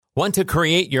Want to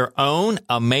create your own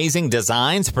amazing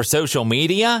designs for social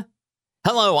media?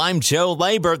 Hello, I'm Joe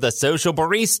Labor, the social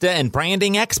barista and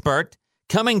branding expert,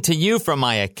 coming to you from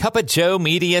my A Cup of Joe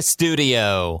Media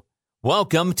studio.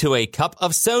 Welcome to A Cup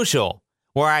of Social,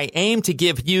 where I aim to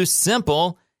give you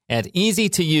simple and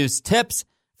easy-to-use tips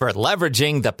for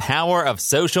leveraging the power of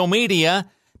social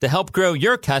media to help grow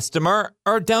your customer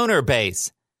or donor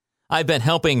base. I've been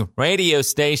helping radio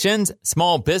stations,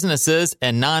 small businesses,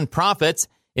 and nonprofits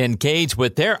engage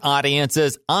with their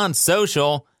audiences on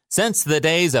social since the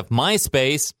days of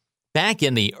MySpace back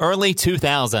in the early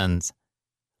 2000s.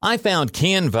 I found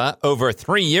Canva over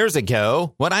 3 years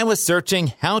ago when I was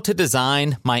searching how to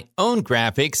design my own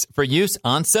graphics for use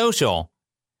on social.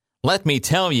 Let me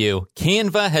tell you,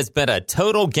 Canva has been a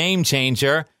total game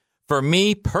changer for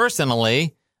me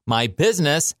personally, my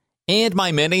business, and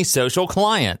my many social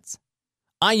clients.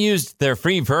 I used their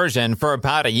free version for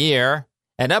about a year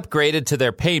and upgraded to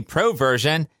their paid pro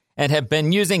version and have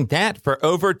been using that for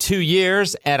over 2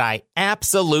 years, and I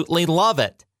absolutely love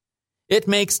it. It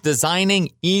makes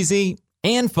designing easy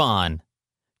and fun.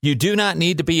 You do not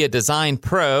need to be a design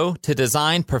pro to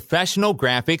design professional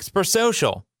graphics for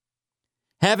social.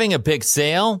 Having a big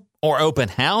sale or open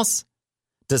house?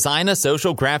 Design a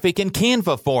social graphic in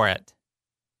Canva for it.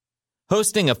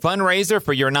 Hosting a fundraiser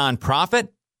for your nonprofit?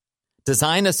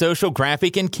 Design a social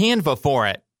graphic in Canva for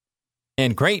it.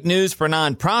 And great news for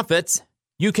nonprofits,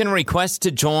 you can request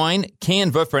to join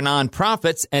Canva for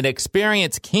Nonprofits and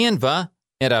experience Canva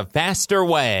in a faster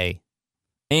way.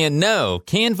 And no,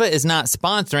 Canva is not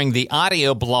sponsoring the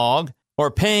audio blog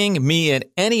or paying me in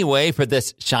any way for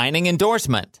this shining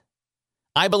endorsement.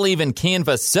 I believe in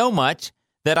Canva so much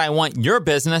that I want your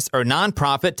business or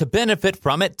nonprofit to benefit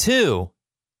from it too.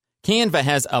 Canva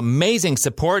has amazing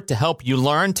support to help you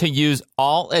learn to use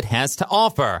all it has to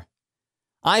offer.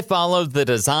 I followed the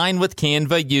Design with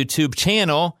Canva YouTube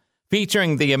channel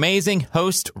featuring the amazing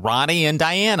host Ronnie and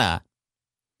Diana.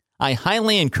 I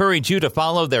highly encourage you to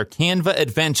follow their Canva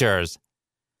adventures.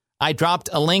 I dropped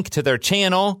a link to their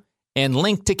channel and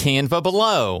link to Canva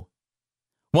below.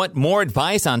 Want more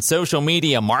advice on social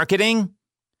media marketing?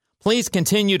 Please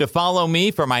continue to follow me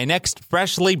for my next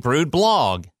freshly brewed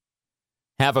blog.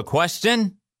 Have a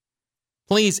question?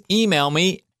 Please email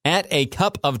me at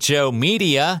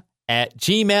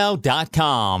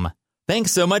acupofjoemedia@gmail.com.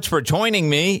 Thanks so much for joining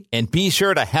me, and be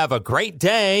sure to have a great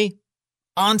day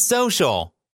on social.